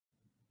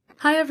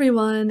Hi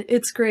everyone,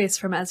 it's Grace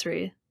from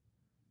Esri.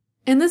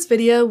 In this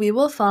video, we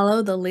will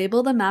follow the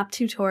Label the Map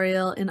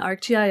tutorial in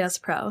ArcGIS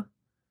Pro.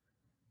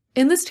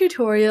 In this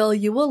tutorial,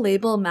 you will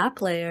label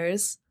map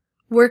layers,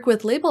 work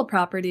with label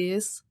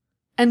properties,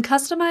 and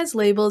customize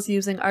labels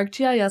using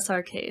ArcGIS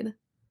Arcade.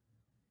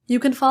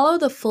 You can follow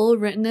the full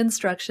written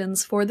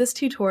instructions for this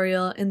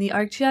tutorial in the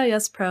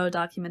ArcGIS Pro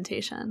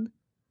documentation.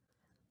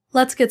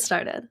 Let's get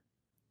started.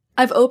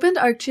 I've opened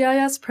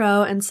ArcGIS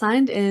Pro and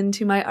signed in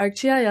to my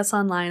ArcGIS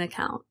Online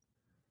account.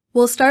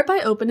 We'll start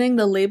by opening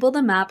the Label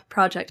the Map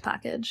project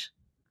package.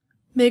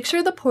 Make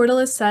sure the portal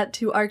is set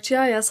to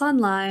ArcGIS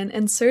Online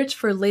and search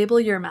for Label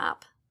Your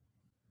Map.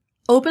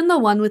 Open the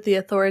one with the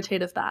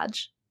authoritative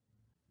badge.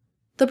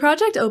 The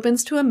project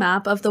opens to a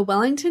map of the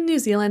Wellington, New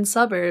Zealand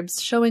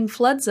suburbs showing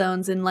flood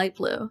zones in light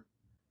blue.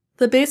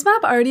 The base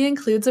map already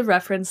includes a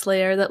reference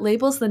layer that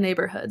labels the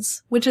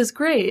neighborhoods, which is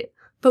great,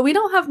 but we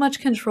don't have much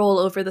control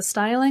over the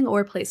styling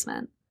or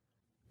placement.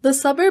 The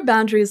Suburb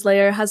Boundaries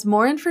layer has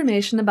more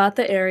information about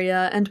the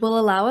area and will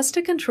allow us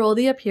to control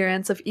the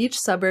appearance of each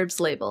suburb's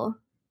label.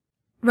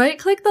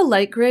 Right-click the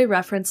light gray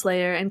reference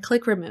layer and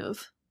click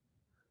Remove.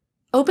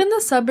 Open the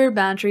Suburb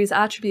Boundaries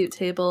attribute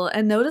table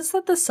and notice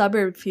that the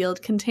Suburb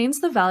field contains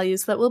the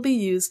values that will be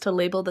used to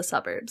label the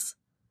suburbs.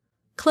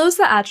 Close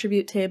the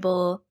attribute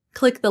table,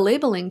 click the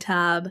Labeling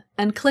tab,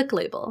 and click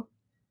Label.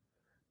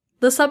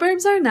 The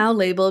suburbs are now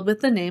labeled with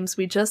the names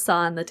we just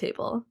saw in the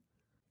table.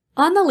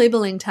 On the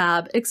Labeling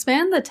tab,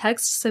 expand the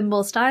Text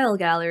Symbol Style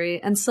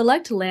gallery and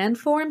select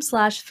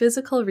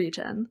Landform/Physical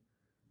Region.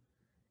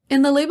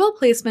 In the Label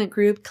Placement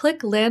group,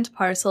 click Land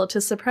Parcel to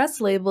suppress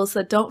labels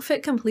that don't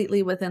fit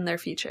completely within their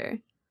feature.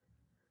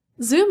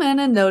 Zoom in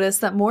and notice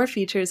that more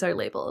features are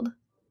labeled.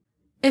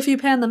 If you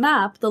pan the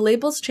map, the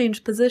labels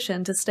change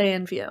position to stay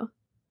in view.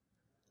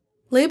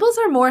 Labels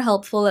are more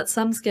helpful at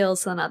some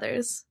scales than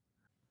others.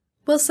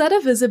 We'll set a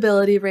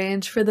visibility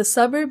range for the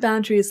Suburb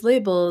Boundaries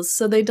labels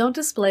so they don't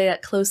display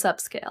at close-up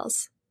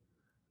scales.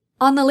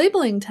 On the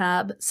Labeling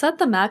tab, set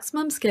the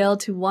maximum scale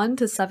to 1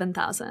 to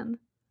 7,000.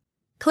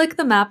 Click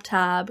the Map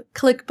tab,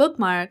 click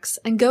Bookmarks,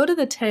 and go to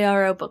the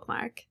Tearo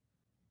bookmark.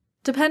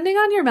 Depending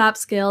on your map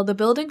scale, the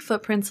building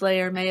footprints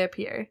layer may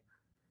appear.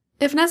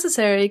 If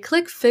necessary,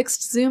 click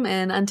Fixed Zoom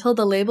In until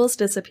the labels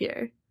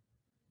disappear.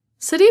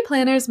 City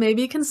planners may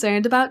be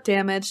concerned about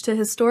damage to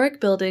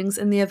historic buildings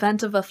in the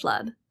event of a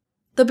flood.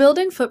 The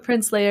building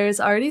footprints layer is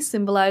already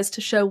symbolized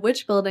to show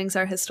which buildings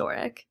are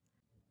historic.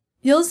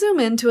 You'll zoom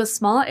into a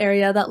small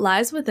area that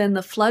lies within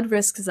the flood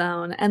risk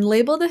zone and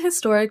label the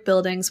historic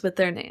buildings with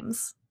their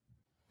names.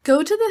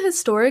 Go to the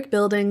Historic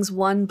Buildings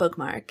 1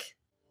 bookmark.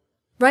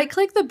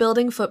 Right-click the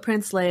Building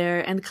Footprints layer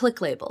and click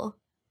Label.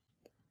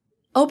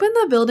 Open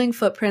the Building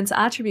Footprints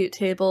attribute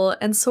table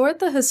and sort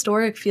the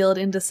historic field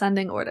in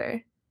descending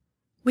order.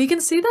 We can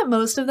see that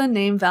most of the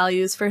name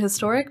values for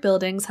historic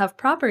buildings have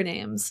proper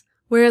names,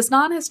 whereas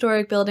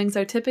non-historic buildings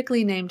are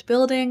typically named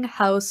building,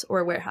 house,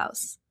 or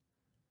warehouse.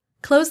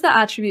 Close the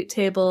attribute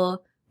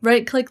table,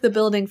 right-click the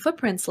Building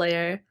Footprints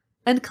layer,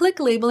 and click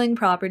Labeling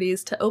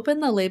Properties to open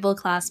the Label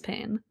class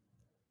pane.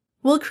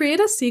 We'll create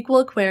a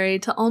SQL query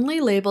to only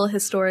label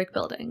historic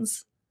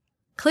buildings.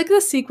 Click the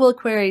SQL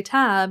Query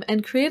tab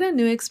and create a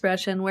new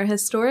expression where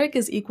historic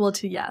is equal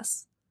to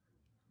yes.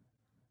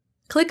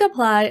 Click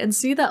Apply and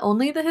see that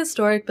only the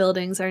historic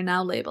buildings are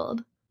now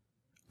labeled.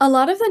 A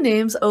lot of the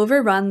names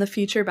overrun the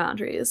feature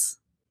boundaries.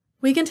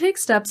 We can take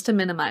steps to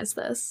minimize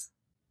this.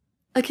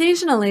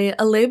 Occasionally,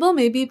 a label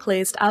may be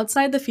placed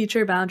outside the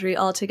feature boundary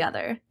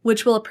altogether,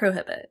 which will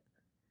prohibit.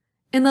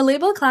 In the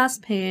Label class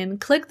pane,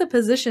 click the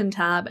Position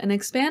tab and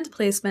expand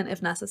placement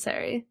if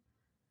necessary.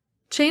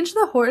 Change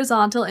the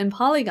horizontal in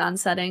polygon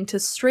setting to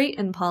straight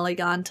in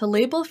polygon to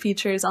label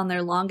features on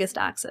their longest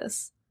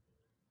axis.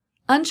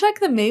 Uncheck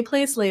the May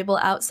Place Label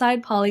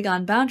Outside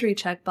Polygon Boundary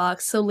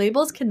checkbox so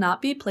labels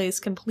cannot be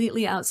placed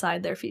completely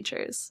outside their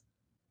features.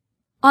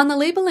 On the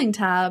Labeling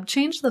tab,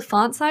 change the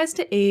font size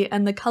to 8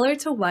 and the color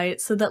to white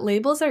so that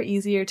labels are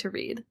easier to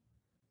read.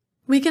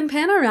 We can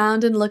pan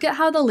around and look at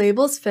how the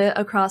labels fit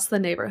across the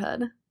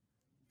neighborhood.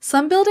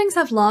 Some buildings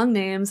have long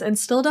names and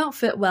still don't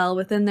fit well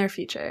within their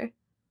feature.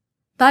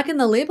 Back in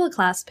the Label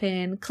class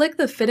pane, click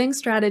the Fitting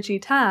Strategy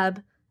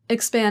tab,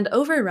 expand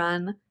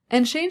Overrun,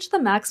 and change the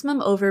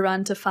maximum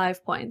overrun to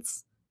 5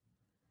 points.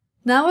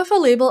 Now if a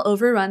label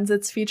overruns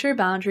its feature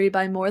boundary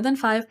by more than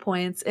 5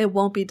 points, it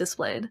won't be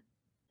displayed.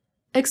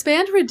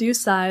 Expand Reduce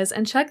Size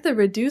and check the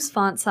Reduce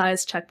Font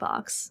Size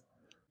checkbox.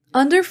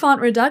 Under Font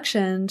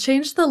Reduction,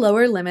 change the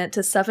lower limit to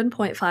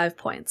 7.5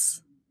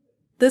 points.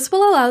 This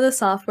will allow the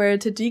software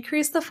to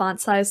decrease the font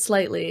size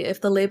slightly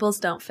if the labels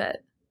don't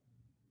fit.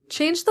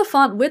 Change the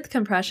Font Width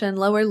Compression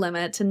lower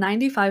limit to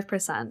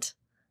 95%.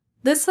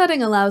 This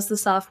setting allows the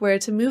software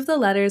to move the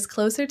letters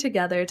closer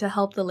together to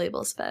help the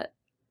labels fit.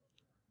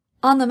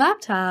 On the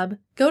Map tab,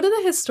 go to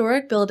the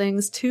Historic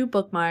Buildings 2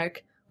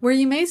 bookmark, where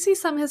you may see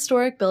some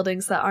historic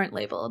buildings that aren't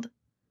labeled.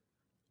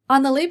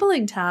 On the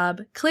Labeling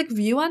tab, click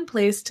View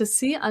Unplaced to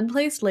see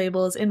unplaced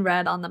labels in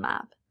red on the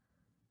map.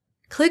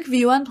 Click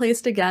View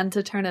Unplaced again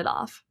to turn it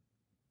off.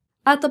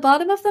 At the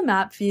bottom of the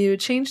map view,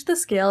 change the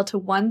scale to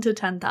 1 to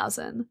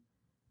 10,000.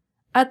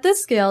 At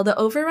this scale, the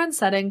overrun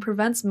setting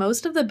prevents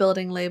most of the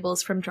building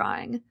labels from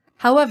drawing.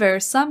 However,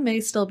 some may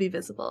still be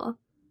visible.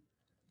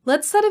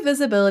 Let's set a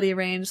visibility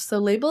range so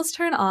labels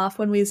turn off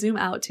when we zoom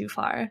out too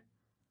far.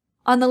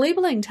 On the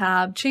Labeling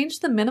tab, change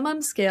the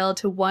minimum scale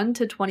to 1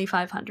 to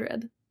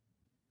 2500.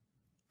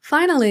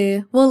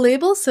 Finally, we'll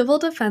label civil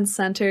defense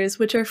centers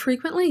which are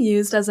frequently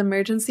used as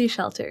emergency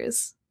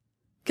shelters.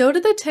 Go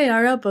to the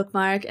Tiara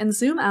bookmark and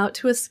zoom out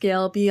to a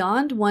scale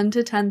beyond 1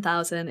 to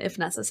 10,000 if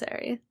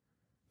necessary.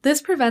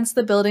 This prevents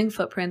the building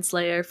footprints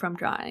layer from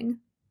drawing.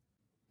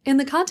 In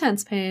the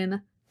Contents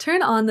pane,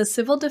 turn on the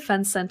Civil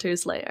Defense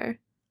Centers layer.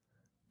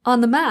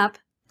 On the map,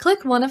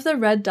 click one of the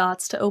red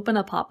dots to open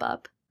a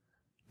pop-up.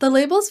 The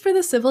labels for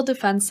the Civil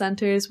Defense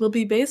Centers will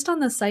be based on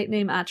the site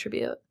name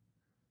attribute.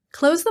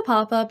 Close the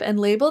pop-up and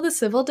label the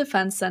Civil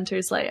Defense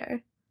Centers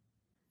layer.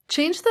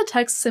 Change the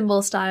text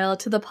symbol style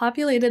to the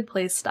populated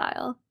place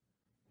style.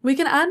 We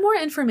can add more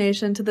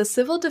information to the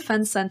Civil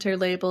Defense Center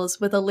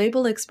labels with a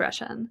label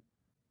expression.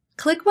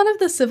 Click one of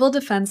the Civil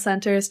Defense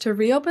Centers to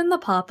reopen the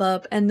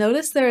pop-up and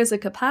notice there is a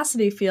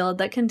capacity field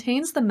that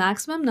contains the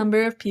maximum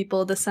number of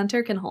people the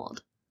center can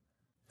hold.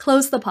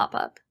 Close the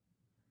pop-up.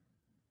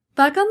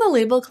 Back on the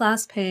Label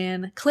Class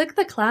pane, click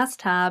the Class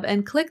tab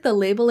and click the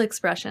Label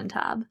Expression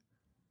tab.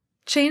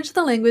 Change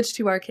the language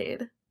to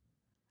Arcade.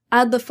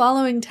 Add the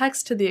following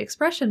text to the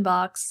expression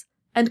box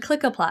and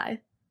click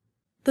Apply.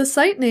 The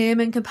site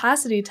name and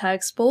capacity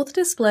text both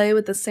display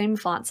with the same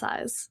font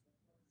size.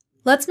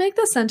 Let's make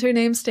the center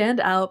name stand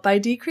out by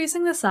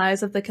decreasing the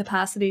size of the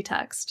capacity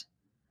text.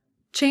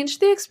 Change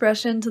the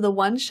expression to the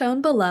one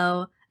shown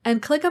below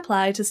and click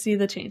Apply to see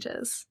the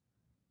changes.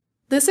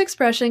 This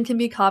expression can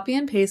be copy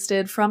and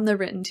pasted from the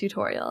written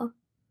tutorial.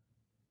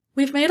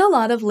 We've made a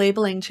lot of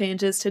labeling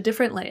changes to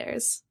different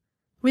layers.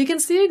 We can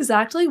see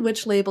exactly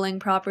which labeling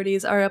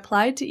properties are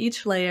applied to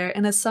each layer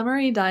in a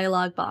summary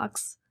dialog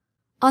box.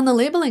 On the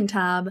Labeling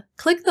tab,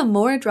 click the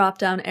More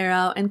drop-down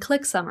arrow and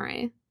click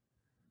Summary.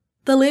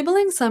 The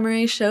labeling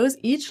summary shows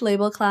each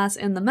label class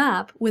in the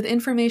map with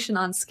information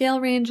on scale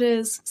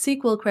ranges,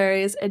 SQL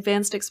queries,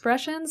 advanced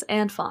expressions,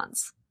 and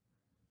fonts.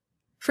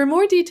 For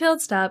more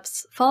detailed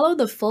steps, follow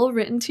the full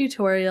written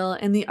tutorial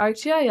in the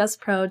ArcGIS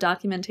Pro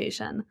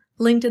documentation,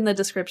 linked in the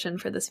description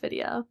for this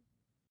video.